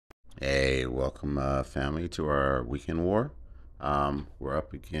Hey, welcome, family, to our weekend war. We're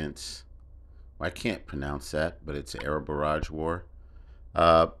up against, well, I can't pronounce that, but it's an Barrage war.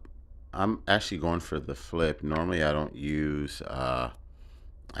 Uh, I'm actually going for the flip. Normally, I don't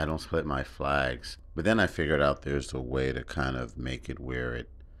split my flags, but then I figured out there's a way to kind of make it where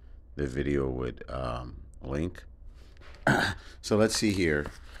the video would link. So let's see here.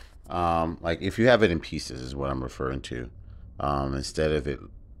 Like if you have it in pieces, is what I'm referring to. Instead of it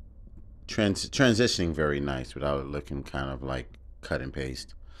transitioning very nice without it looking kind of like cut and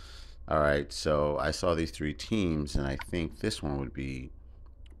paste. All right, so I saw these three teams, and I think this one would be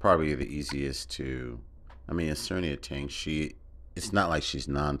probably the easiest to. I mean, it's certainly a tank. It's not like she's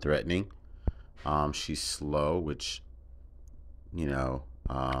non-threatening. She's slow, which you know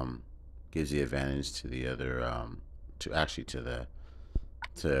gives the advantage to the other, to actually to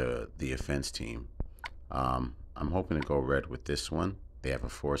the offense team. I'm hoping to go red with this one. They have a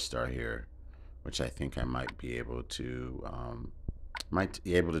 4-star here, which I think I might be able to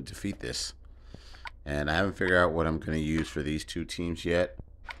defeat this. And I haven't figured out what I'm going to use for these two teams yet.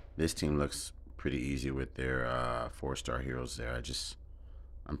 This team looks pretty easy with their 4-star heroes there.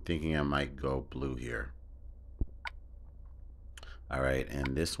 I'm thinking I might go blue here. All right,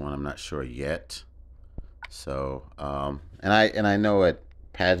 and this one I'm not sure yet. So, and I know at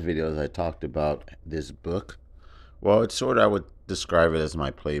past videos I talked about this book. Well, it's sort of, I would describe it as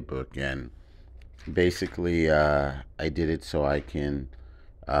my playbook, and basically I did it so I can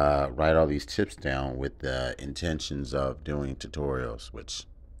write all these tips down with the intentions of doing tutorials, which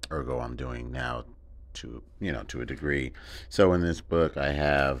ergo I'm doing now to a degree. So in this book I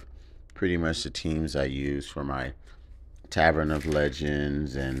have pretty much the teams I use for my Tavern of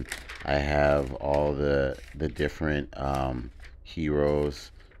Legends, and I have all the different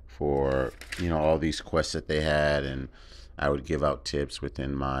heroes for all these quests that they had, and I would give out tips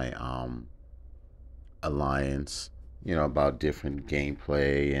within my alliance, about different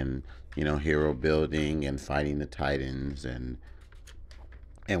gameplay and hero building and fighting the titans, and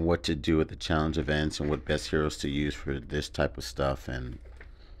what to do at the challenge events and what best heroes to use for this type of stuff. And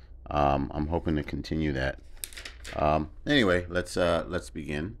I'm hoping to continue that. Anyway, let's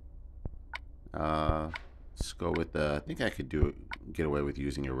begin. Let's go with I think I could get away with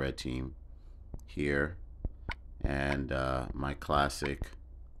using a red team here, and my classic.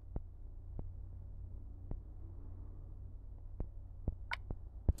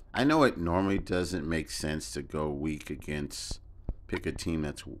 I know it normally doesn't make sense to go pick a team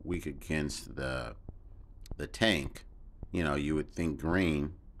that's weak against the tank. You would think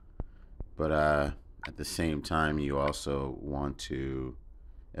green, but at the same time, you also want to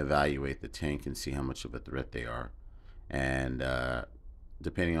evaluate the tank and see how much of a threat they are, and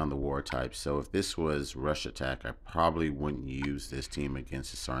depending on the war type. So if this was rush attack, I probably wouldn't use this team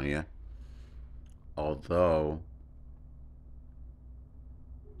against Sarnia, although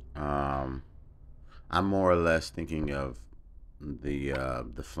I'm more or less thinking of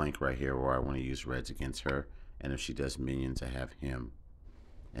the flank right here where I want to use reds against her, and if she does minions, I have him,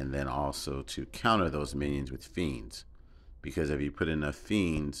 and then also to counter those minions with fiends, because if you put enough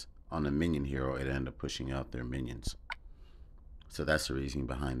fiends on a minion hero, it end up pushing out their minions. So that's the reason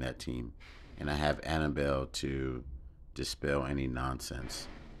behind that team, and I have Annabelle to dispel any nonsense.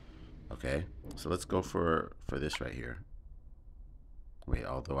 Okay, so let's go for this right here. Wait,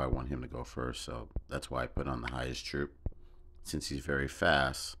 although I want him to go first, so that's why I put on the highest troop. Since he's very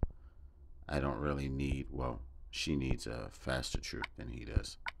fast, I don't really need, well, she needs a faster troop than he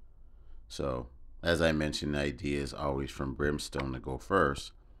does. So, as I mentioned, the idea is always from Brimstone to go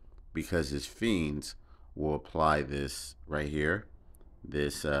first, because his fiends will apply this right here,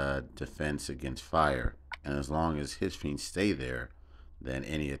 this defense against fire. And as long as his fiends stay there, then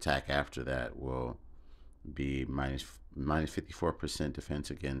any attack after that will be minus 54%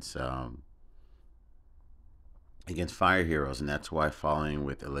 defense against fire heroes, and that's why following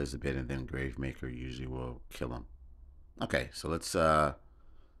with Elizabeth and then Gravemaker usually will kill him. Okay, so let's go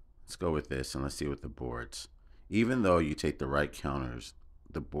with this, and let's see what the boards. Even though you take the right counters,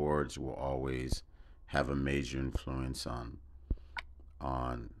 the boards will always have a major influence on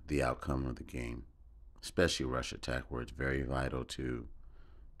the outcome of the game, especially rush attack, where it's very vital to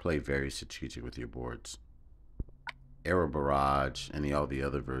play very strategic with your boards. Arrow Barrage and all the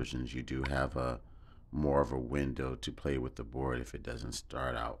other versions, you do have more of a window to play with the board if it doesn't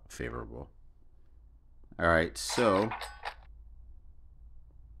start out favorable. All right, so,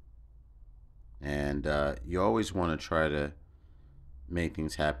 and you always want to try to make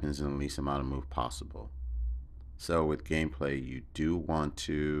things happen in the least amount of move possible. So with gameplay, you do want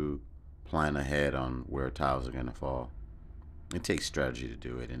to plan ahead on where tiles are going to fall. It takes strategy to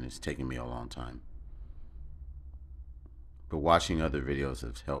do it, and it's taken me a long time. But watching other videos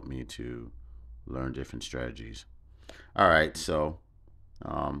has helped me to learn different strategies. All right, so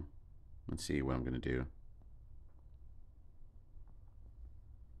let's see what I'm gonna do.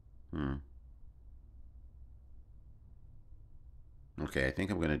 Okay, I think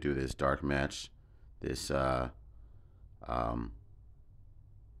I'm gonna do this dark match, this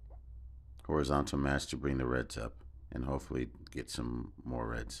horizontal match to bring the reds up and hopefully get some more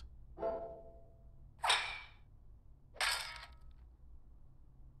reds.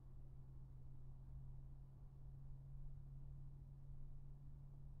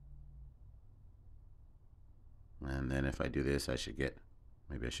 And then if I do this, I should get,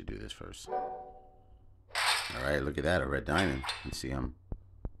 maybe I should do this first. All right, look at that, a red diamond. You see, I'm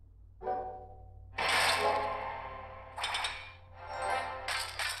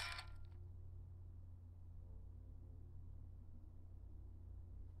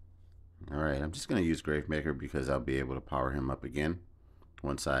all right. I'm just gonna use Gravemaker because I'll be able to power him up again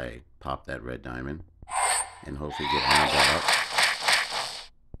once I pop that red diamond and hopefully get Annabelle up.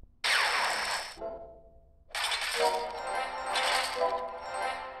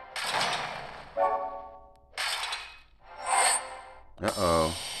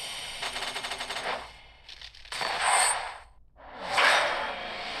 Uh-oh.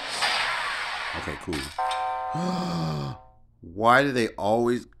 Okay, cool. Why do they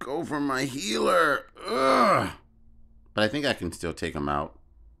always go for my healer? Ugh. But I think I can still take him out.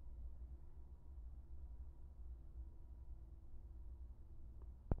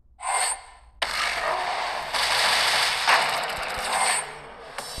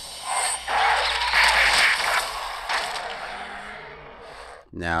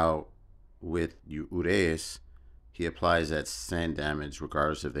 Now, with Uraeus, he applies that sand damage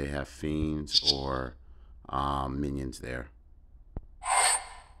regardless if they have fiends or minions there.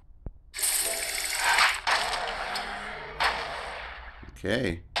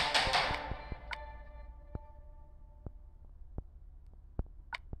 Okay.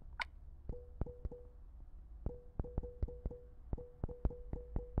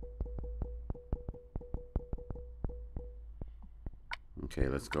 Okay,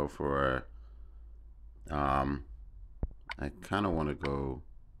 let's go for I kind of want to go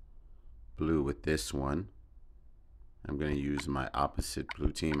blue with this one. I'm going to use my opposite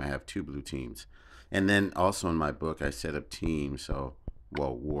blue team. I have two blue teams. And then also in my book, I set up teams, so,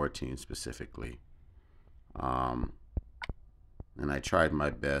 well, war teams specifically. And I tried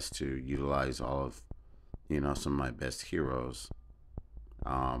my best to utilize all of, some of my best heroes,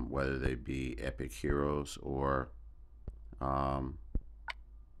 whether they be epic heroes or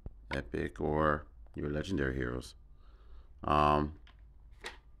epic or your legendary heroes.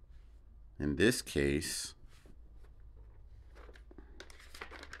 In this case,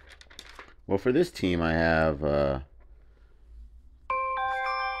 well, for this team, I have, oh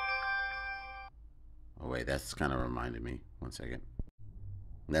wait, that's kind of reminded me. 1 second.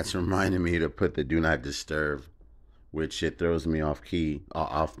 That's reminding me to put the do not disturb, which it throws me off key,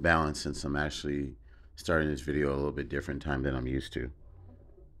 off balance, since I'm actually starting this video a little bit different time than I'm used to.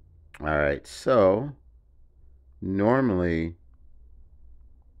 All right, so normally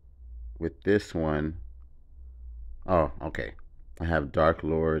with this one, oh, okay, I have Dark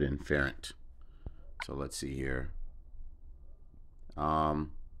Lord and Ferrant. So let's see here. I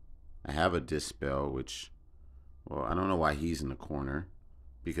have a Dispel, which, well, I don't know why he's in the corner,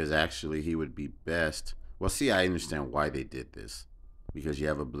 because actually he would be best. Well, see, I understand why they did this, because you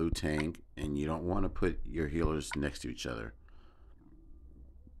have a blue tank and you don't want to put your healers next to each other.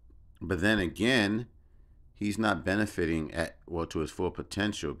 But then again, he's not benefiting to his full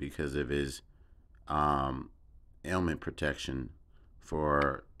potential because of his ailment protection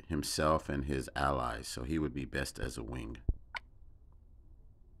for himself and his allies. So he would be best as a wing.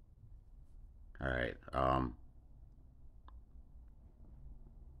 All right. All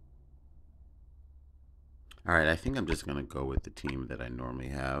right, I think I'm just going to go with the team that I normally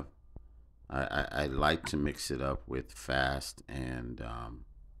have. I like to mix it up with fast and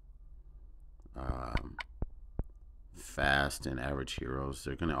average heroes.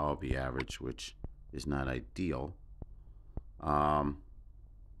 They're going to all be average, which is not ideal.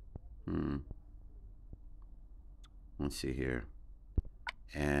 Let's see here.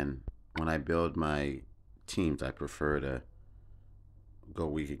 And when I build my teams, I prefer to go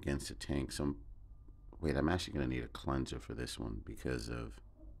weak against a tank. So wait, I'm actually going to need a cleanser for this one because of,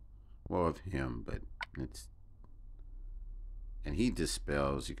 well, of him, but it's, and he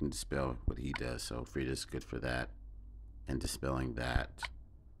dispels. You can dispel what he does, so Frida's good for that, and dispelling that.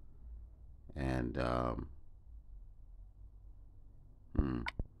 And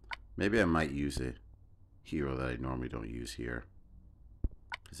Maybe I might use a hero that I normally don't use here,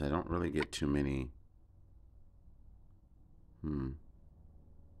 because I don't really get too many.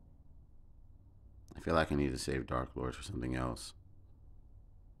 I feel like I need to save Dark Lords for something else.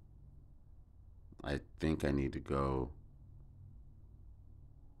 I think I need to go.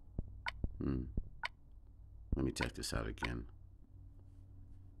 Let me check this out again.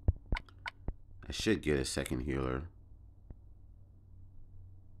 I should get a second healer.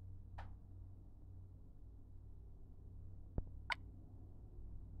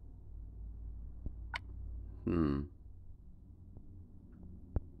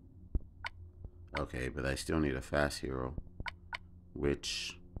 Okay, but I still need a fast hero,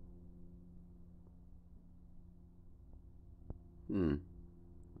 which I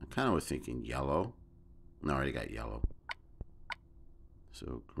kind of was thinking yellow. No, I already got yellow.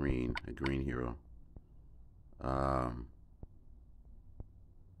 So green, a green hero.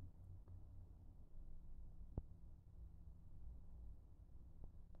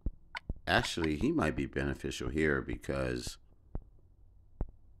 Actually, he might be beneficial here because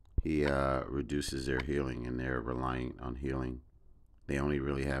he reduces their healing, and they're relying on healing. They only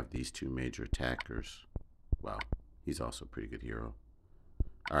really have these two major attackers. Wow, he's also a pretty good hero.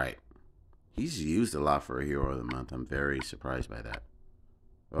 All right, he's used a lot for a hero of the month. I'm very surprised by that.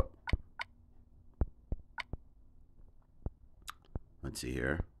 Oh, let's see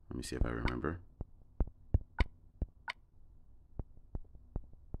here. Let me see if I remember.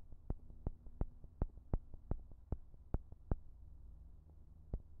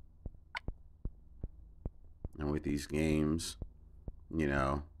 And with these games, you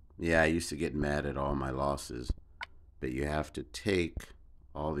know, yeah, I used to get mad at all my losses, but you have to take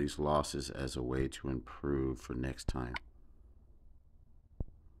all these losses as a way to improve for next time.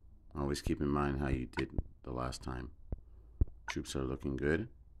 Always keep in mind how you did the last time. Troops are looking good.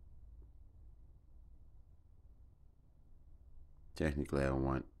 Technically, I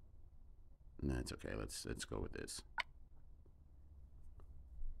want. No, it's okay. Let's go with this.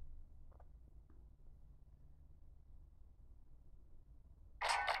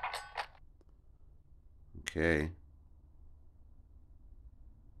 Okay.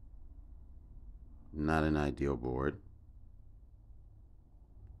 Not an ideal board.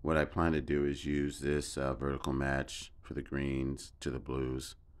 What I plan to do is use this vertical match for the greens to the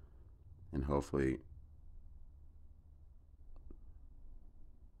blues, and hopefully,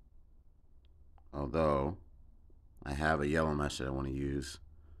 although I have a yellow match that I want to use.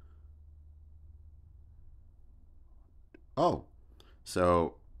 Oh,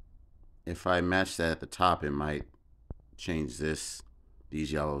 so if I match that at the top, it might change these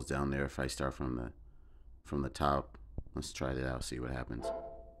yellows down there if I start from the top. Let's try that out, see what happens.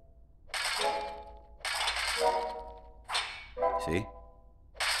 See?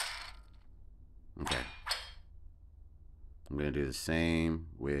 Okay. I'm going to do the same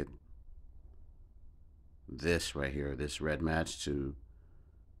with this right here, this red match to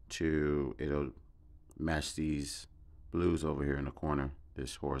it'll match these blues over here in the corner,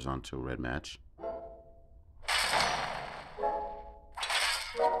 this horizontal red match.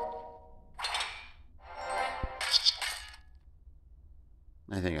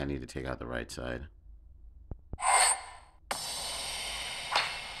 I think I need to take out the right side.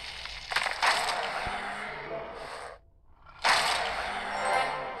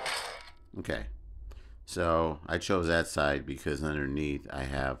 Okay, so I chose that side because underneath I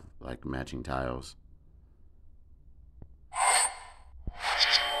have like matching tiles.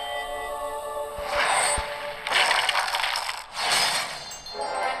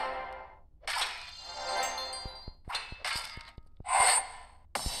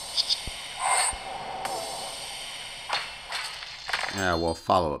 Well,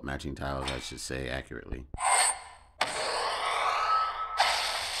 follow-up matching tiles, I should say accurately.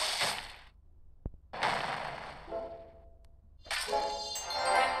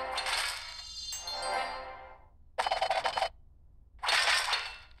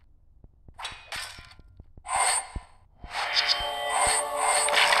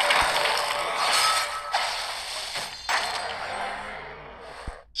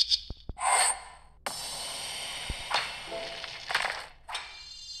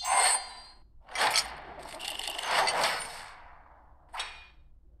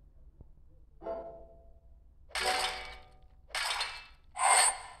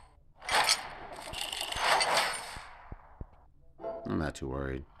 I'm not too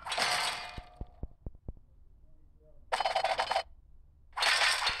worried.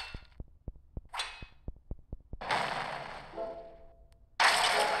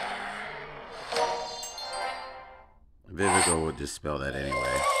 Vivigo will dispel that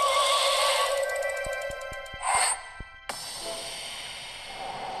anyway.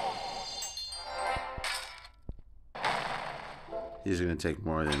 He's going to take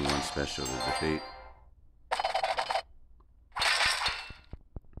more than one special to defeat.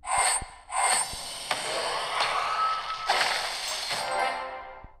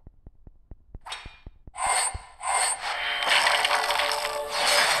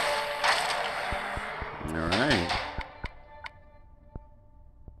 Alright.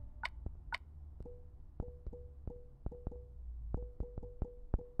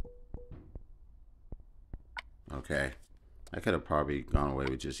 Okay. I could have probably gone away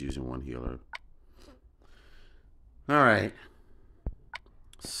with just using one healer. Alright.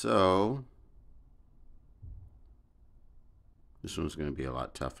 So this one's going to be a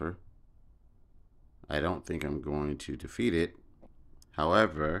lot tougher. I don't think I'm going to defeat it.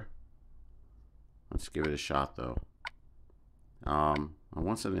 However, let's give it a shot though. I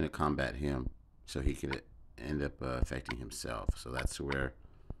want something to combat him so he could end up affecting himself. So that's where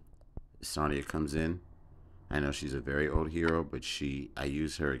Sonya comes in. I know she's a very old hero, but I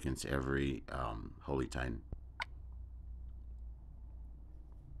use her against every Holy Titan.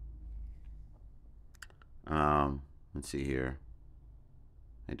 Let's see here.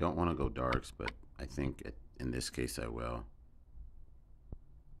 I don't want to go darks, but I think in this case I will.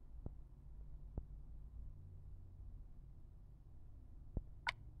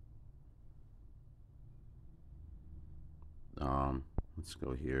 Let's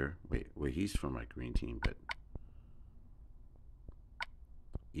go here. Wait, he's from my green team, but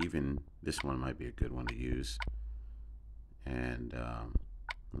even this one might be a good one to use. And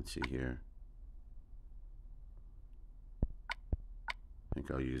let's see here. I think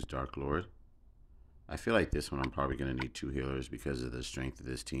I'll use Dark Lord. I feel like this one I'm probably going to need 2 healers because of the strength of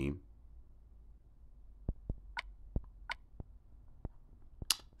this team.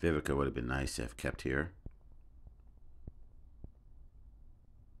 Vivica would have been nice to have kept here.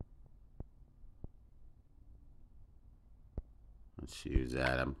 Let's use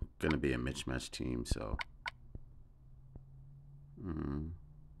that. I'm going to be a mismatch team, so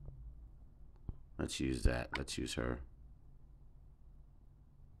let's use that. Let's use her.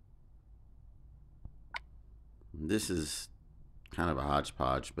 This is kind of a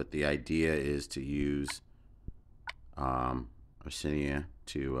hodgepodge, but the idea is to use Arsenio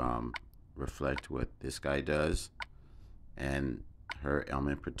to reflect what this guy does, and her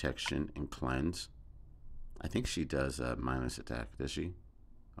element protection and cleanse. I think she does minus attack, does she?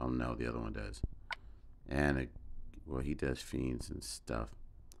 Oh no, the other one does. And well, he does fiends and stuff.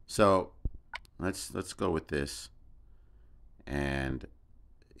 So let's go with this. And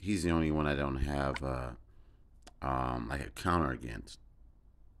he's the only one I don't have like a counter against.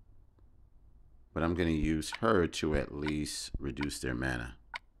 But I'm going to use her to at least reduce their mana.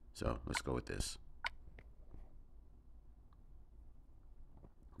 So let's go with this.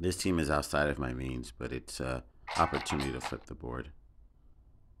 This team is outside of my means, but it's an opportunity to flip the board.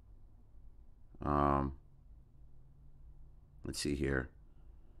 Let's see here.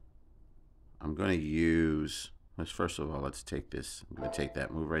 I'm going to use, first of all, let's take this. I'm going to take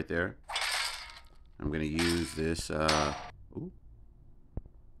that move right there. I'm going to use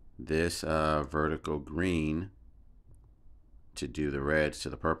this vertical green to do the reds to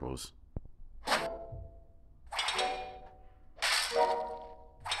the purples.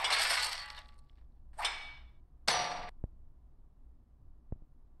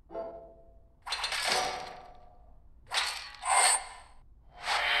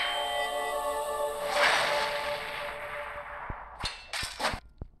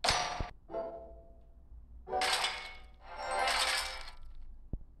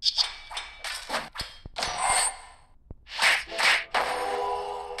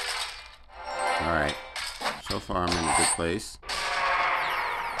 Alright, so far I'm in a good place.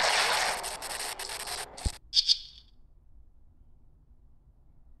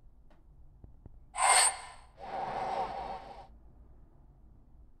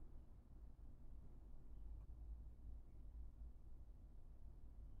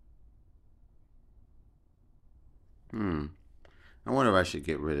 I wonder if I should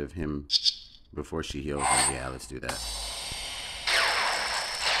get rid of him before she heals him. Yeah, let's do that.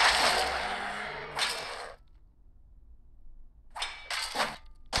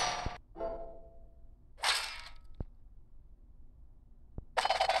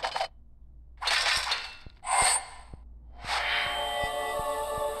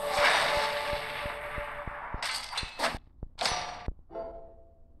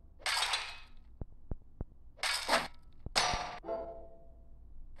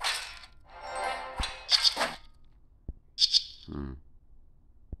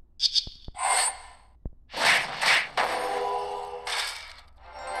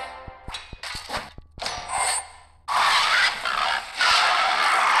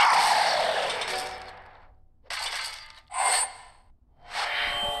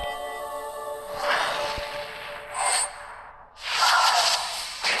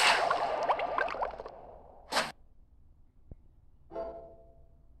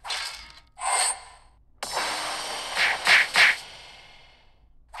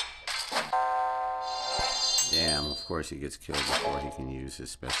 Damn, of course he gets killed before he can use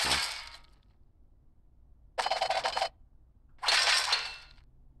his special.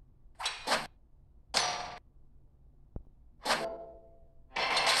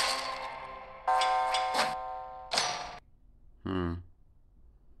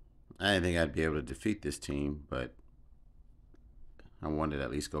 I didn't think I'd be able to defeat this team, but I wanted to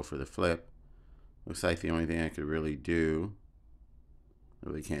at least go for the flip. Looks like the only thing I could really do, I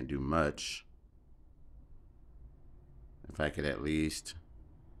really can't do much. If I could at least,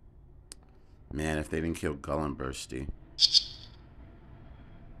 man, if they didn't kill Gullenbursty,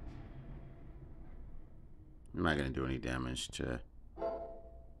 I'm not going to do any damage to...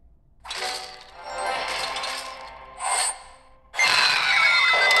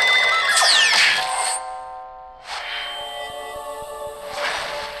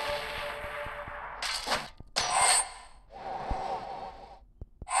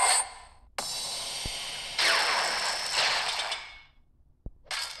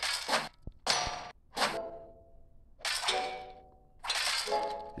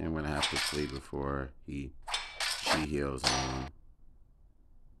 I'm going to have to flee before she heals anyone.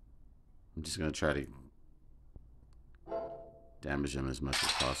 I'm just going to try to damage him as much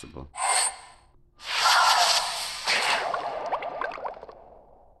as possible.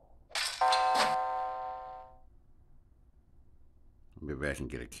 Maybe I can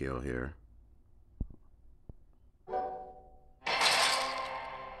get a kill here. Oh,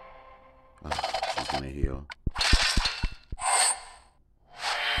 she's going to heal.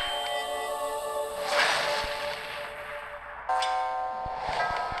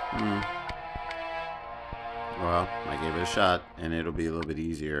 Well, I gave it a shot, and it'll be a little bit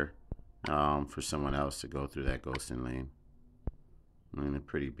easier for someone else to go through that ghosting lane. I mean, they're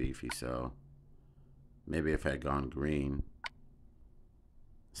pretty beefy, so maybe if I had gone green.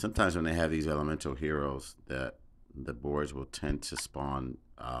 Sometimes when they have these elemental heroes, that the boards will tend to spawn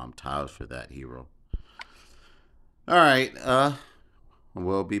tiles for that hero. All right,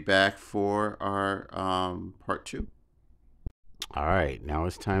 we'll be back for our part 2. All right, now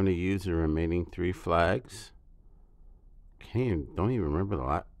it's time to use the remaining 3 flags. Don't even remember the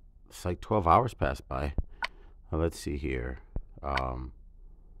lot. It's like 12 hours passed by. Let's see here.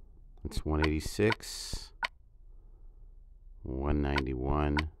 It's 186,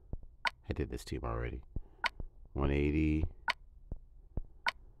 191. I did this team already. 180,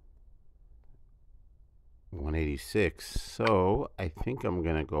 186. So I think I'm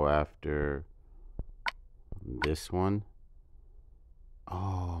gonna go after this one.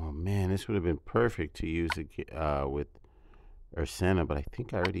 Oh man, this would have been perfect to use with Ursena, but I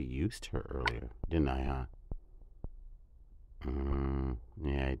think I already used her earlier, didn't I, huh?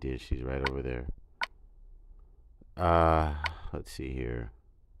 Yeah, I did. She's right over there. Let's see here.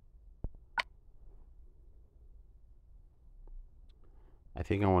 I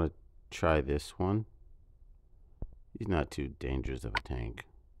think I want to try this one. He's not too dangerous of a tank.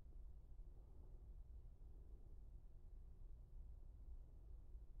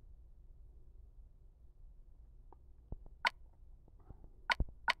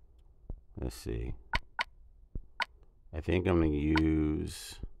 Let's see. I think I'm going to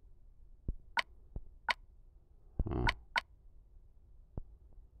use...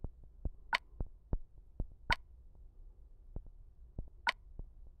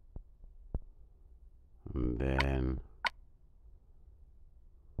 And then...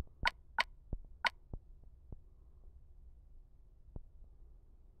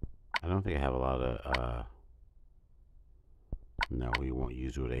 I don't think I have a lot of... No, we won't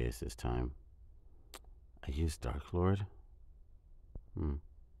use Ureus this time. I used Dark Lord.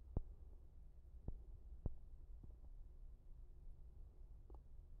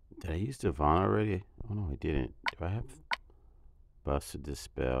 Did I use Divine already? Oh no, I didn't. Do I have buffs to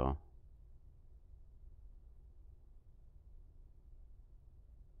dispel?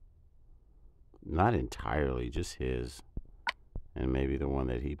 Not entirely, just his. And maybe the one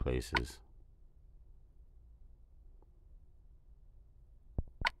that he places.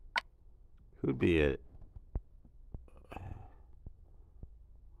 Who'd be it?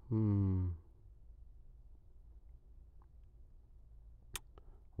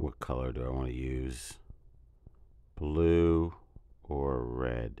 What color do I want to use? Blue or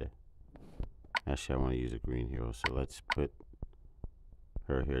red? Actually, I want to use a green hero, so let's put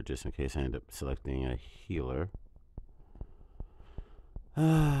her here just in case I end up selecting a healer.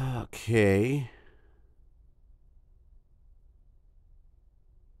 Okay.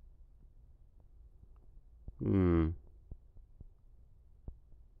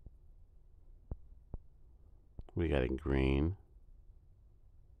 We got in green.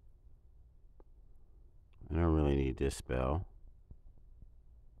 I don't really need this spell.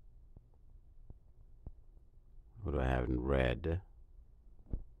 What do I have in red?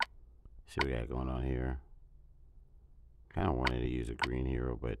 See what we got going on here. Kind of wanted to use a green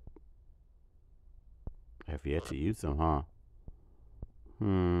hero, but I have yet to use them, huh?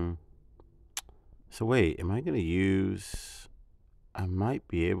 So wait, am I going to use... I might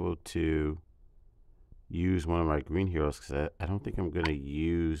be able to use one of my green heroes because I don't think I'm going to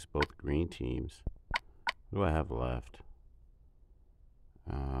use both green teams. What do I have left?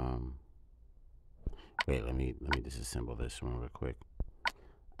 Wait, let me disassemble this one real quick.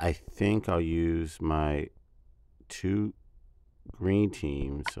 I think I'll use my 2 green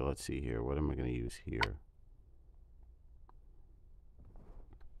teams. So let's see here. What am I going to use here?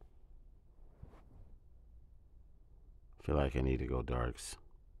 I feel like I need to go darks.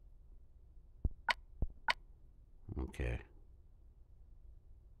 Okay.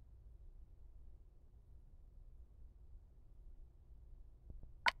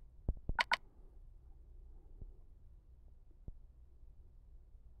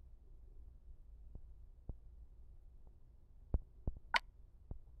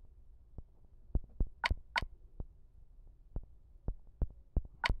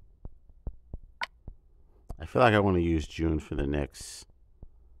 I feel like I want to use June for the next.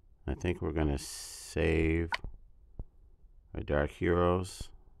 I think we're going to save our dark heroes.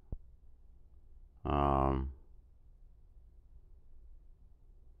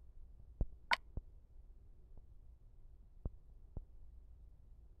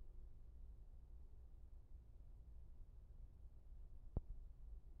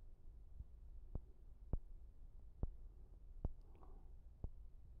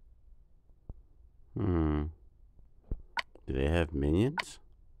 Do they have minions?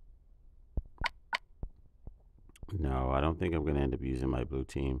 No, I don't think I'm going to end up using my blue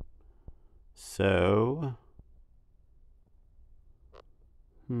team. So,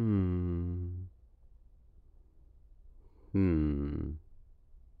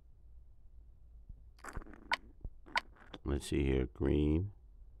 let's see here. Green,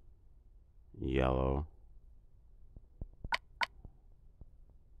 yellow.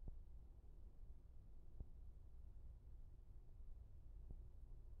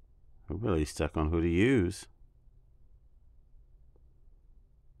 I'm really stuck on who to use.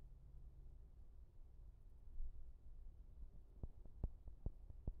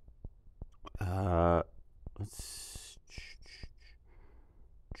 Let's.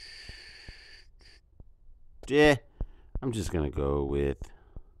 Yeah, I'm just gonna go with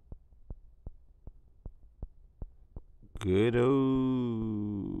good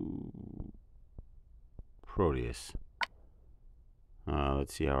old Proteus.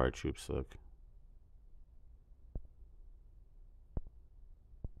 Let's see how our troops look.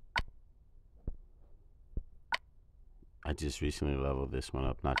 I just recently leveled this one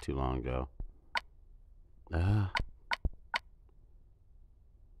up not too long ago.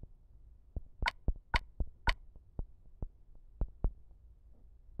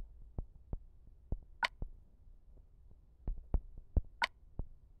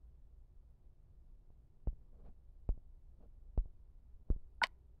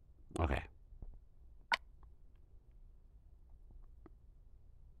 Okay.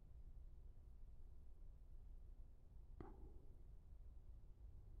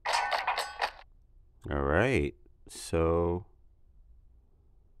 All right. So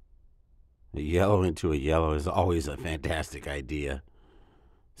a yellow into a yellow is always a fantastic idea.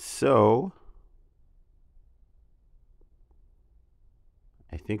 So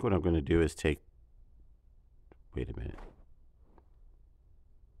I think what I'm going to do is take... Wait a minute.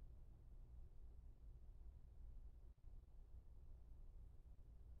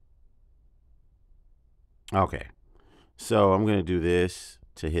 Okay. So I'm going to do this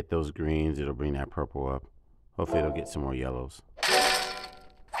to hit those greens. It'll bring that purple up. Hopefully it'll get some more yellows.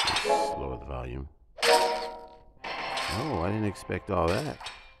 Let's lower the volume. Oh, I didn't expect all that.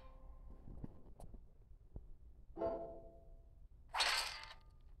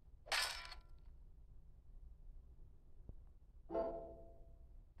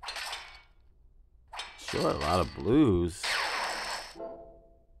 Sure, a lot of blues.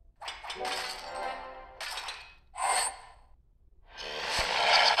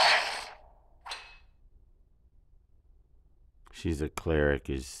 She's a cleric.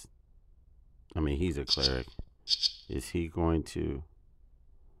 He's a cleric. Is he going to...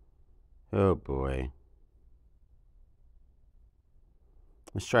 Oh, boy.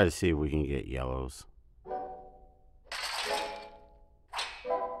 Let's try to see if we can get yellows.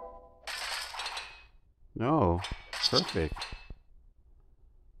 No. Perfect.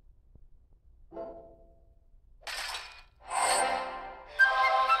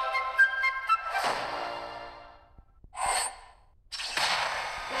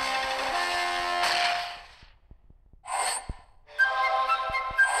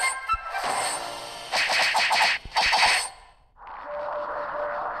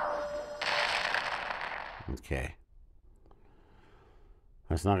 Okay.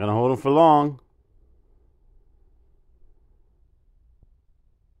 That's not going to hold him for long.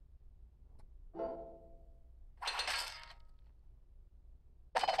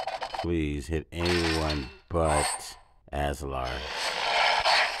 Please hit anyone but Aslar.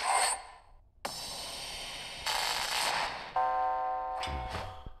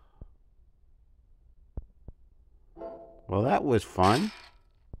 Well, that was fun.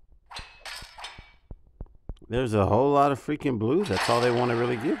 There's a whole lot of freaking blue. That's all they want to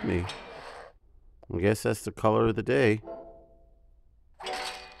really give me. I guess that's the color of the day.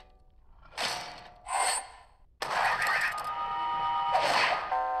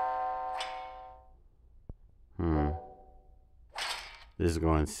 This is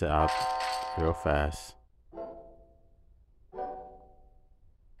going south real fast.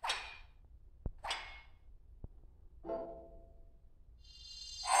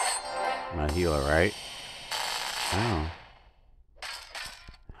 My healer, right? Oh.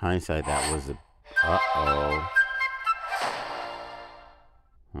 Hindsight, that was a... Uh-oh.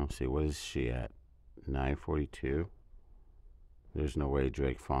 Let's see, what is she at? 942? There's no way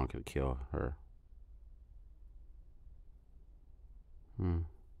Drake Fawn could kill her. Oh,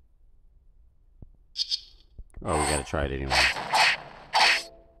 we gotta try it anyway.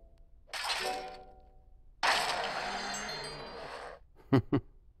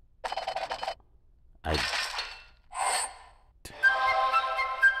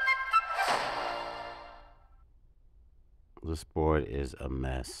 This board is a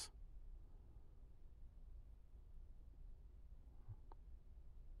mess.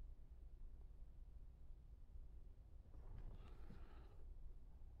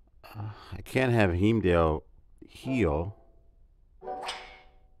 I can't have Heimdall heal.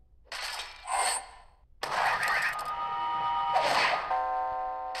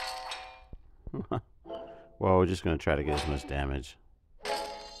 Well, we're just going to try to get as much damage.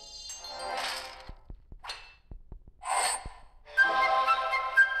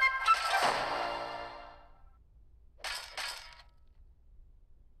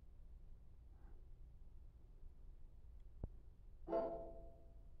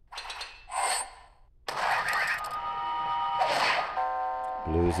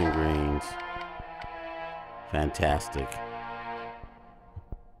 Blues and greens. Fantastic.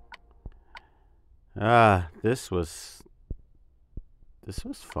 This was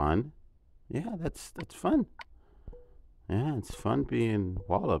fun. Yeah, that's fun. Yeah, it's fun being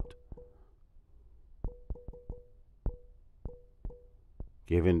walloped.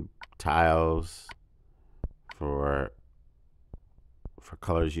 Giving tiles for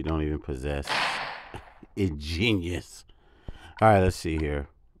colors you don't even possess. Ingenious. All right, let's see here.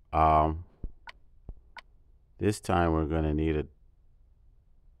 This time we're gonna need a...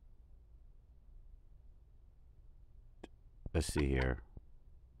 Let's see here.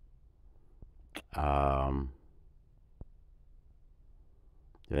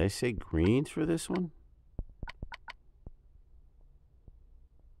 Did I say greens for this one?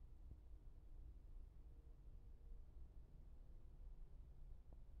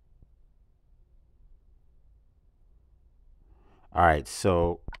 All right,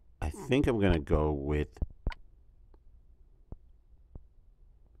 so I think I'm gonna go with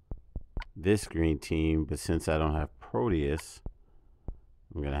this green team, but since I don't have Proteus,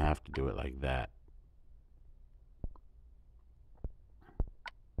 I'm gonna have to do it like that.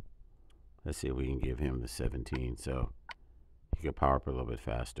 Let's see if we can give him the 17 so he can power up a little bit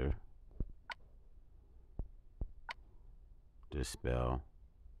faster. Dispel.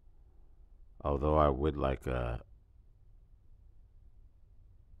 Although I would like a...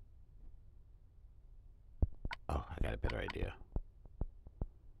 Oh, I got a better idea.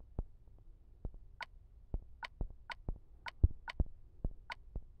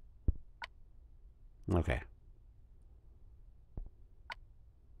 Okay.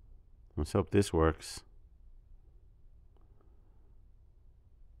 Let's hope this works.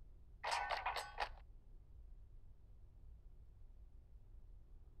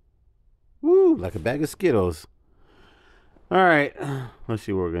 Woo, like a bag of Skittles. All right, let's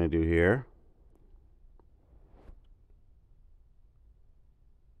see what we're going to do here.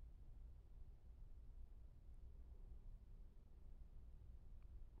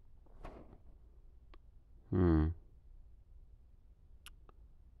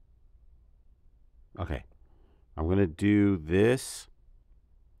 Okay, I'm going to do this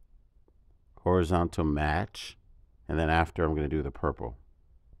horizontal match, and then after I'm going to do the purple.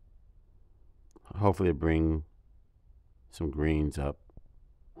 Hopefully bring some greens up.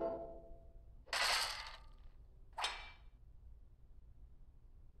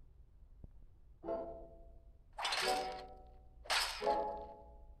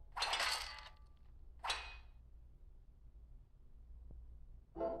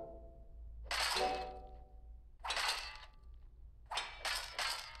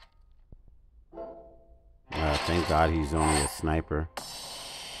 Thank God he's only a sniper.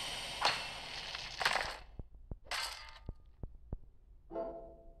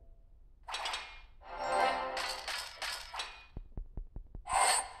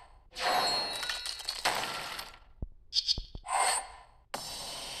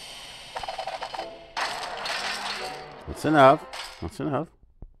 That's enough. That's enough.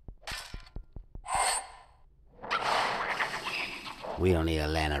 We don't need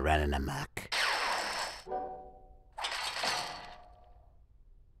Atlanta running amok.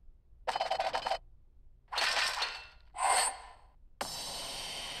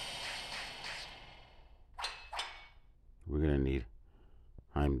 We're going to need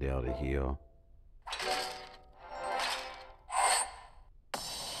Heimdall to heal.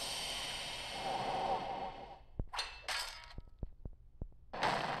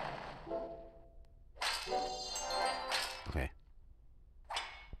 Okay.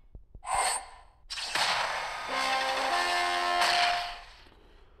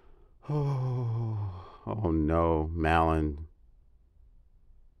 Oh no, Malin.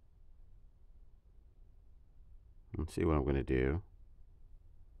 Let's see what I'm going to do.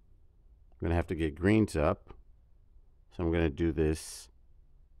 I'm going to have to get greens up. So I'm going to do this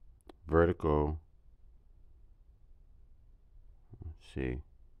vertical. Let's see.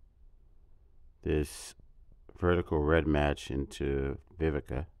 This vertical red match into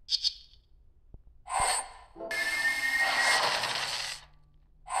Vivica.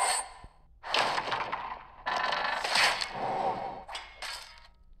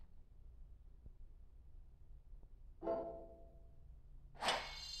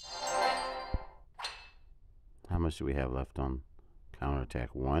 How much do we have left on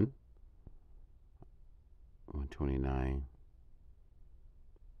counterattack? 129.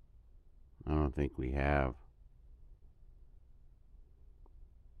 I don't think we have.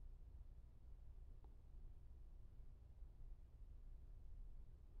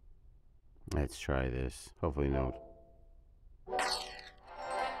 Let's try this. Hopefully no.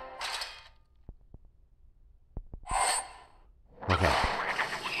 Okay.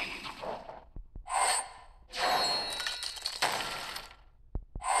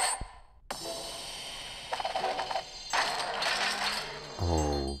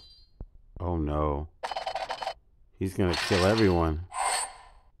 Oh no. He's gonna kill everyone.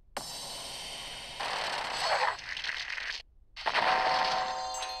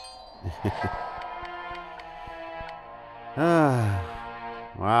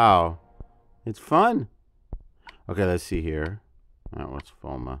 Wow. It's fun. Okay, let's see here. What's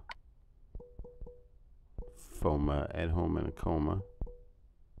FOMA? FOMA at home in a coma.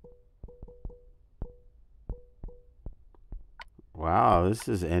 Wow, this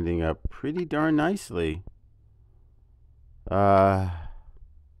is ending up pretty darn nicely. Why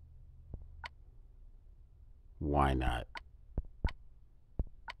not?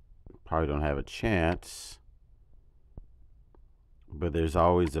 Probably don't have a chance. But there's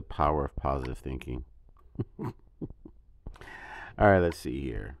always the power of positive thinking. All right, let's see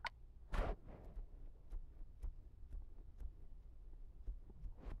here.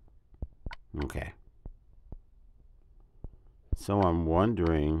 Okay. So I'm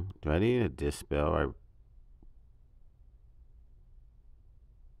wondering, do I need a dispel?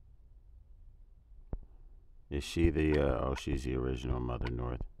 Is she the, oh, she's the original Mother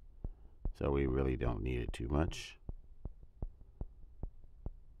North. So we really don't need it too much.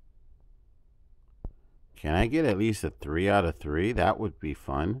 Can I get at least a 3 out of 3? That would be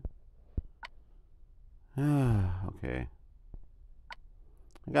fun. Okay.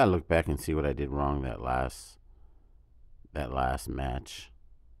 I gotta look back and see what I did wrong that last match.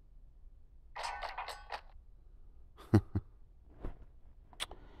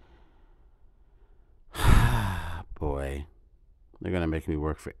 They're going to make me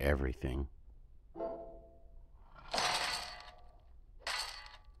work for everything.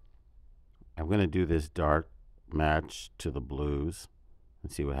 I'm going to do this dark match to the blues and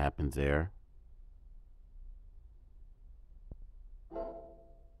see what happens there.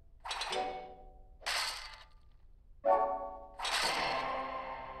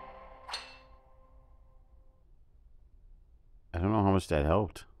 I don't know how much that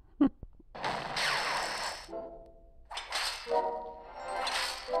helped.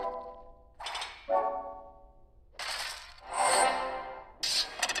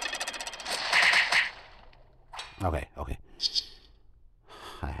 Okay.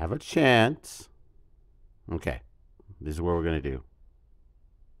 I have a chance. Okay. This is what we're going to do.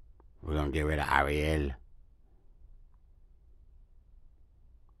 We're going to get rid of Ariel.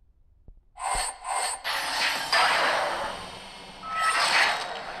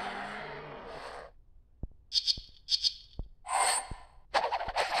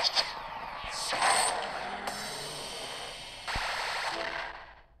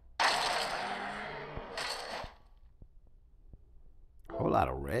 Whole lot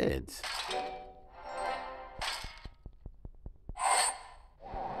of reds.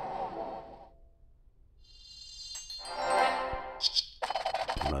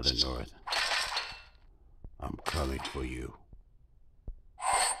 Mother North, I'm coming for you.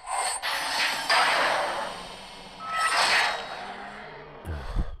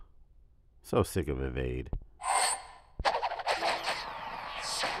 So sick of evade.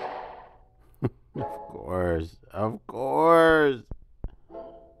 Of course.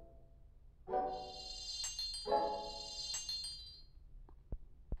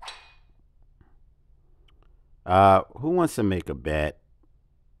 Who wants to make a bet?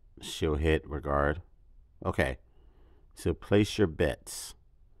 She'll hit regard. Okay. So place your bets.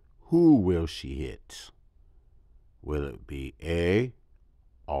 Who will she hit? Will it be A,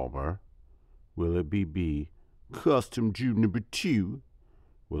 Almer? Will it be B, Custom Jew number 2?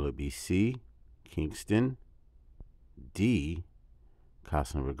 Will it be C, Kingston? D,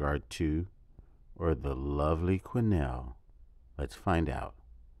 Custom Regard 2? Or the lovely Quinnell? Let's find out.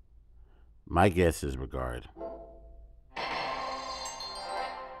 My guess is regard.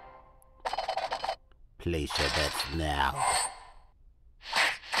 Place your bets now.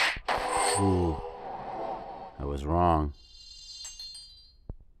 Ooh, I was wrong.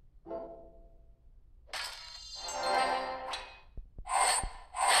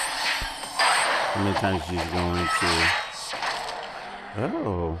 How many times she's going to...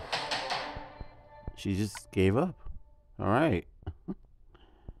 Oh. She just gave up. All right.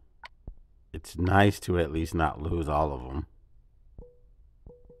 It's nice to at least not lose all of them.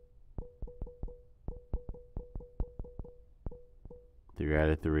 Three out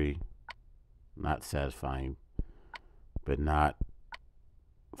of 3. Not satisfying, but not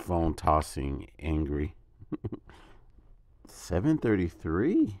phone tossing angry.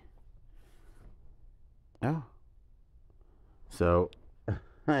 733? Oh. So,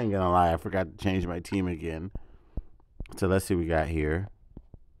 I ain't gonna lie, I forgot to change my team again. So let's see what we got here.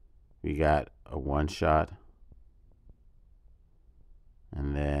 We got a 1-shot.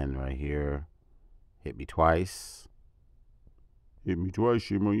 And then right here, hit me twice. Hit me twice,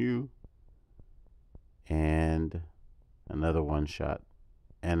 shame on you. And another 1-shot.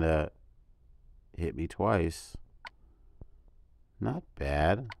 And hit me twice. Not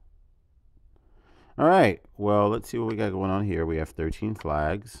bad. All right. Well, let's see what we got going on here. We have 13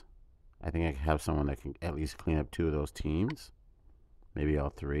 flags. I think I have someone that can at least clean up 2 of those teams. Maybe all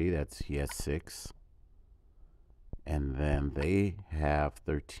 3. He has 6. And then they have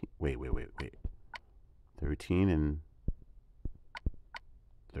 13. Wait. 13 and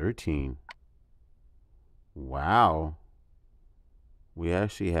 13. Wow. We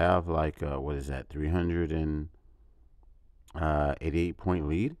actually have like, what is that? 388 point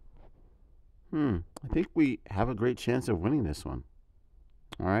lead. I think we have a great chance of winning this one.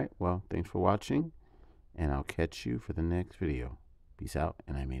 All right. Well, thanks for watching, and I'll catch you for the next video. Peace out,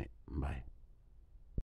 and I mean it. Bye.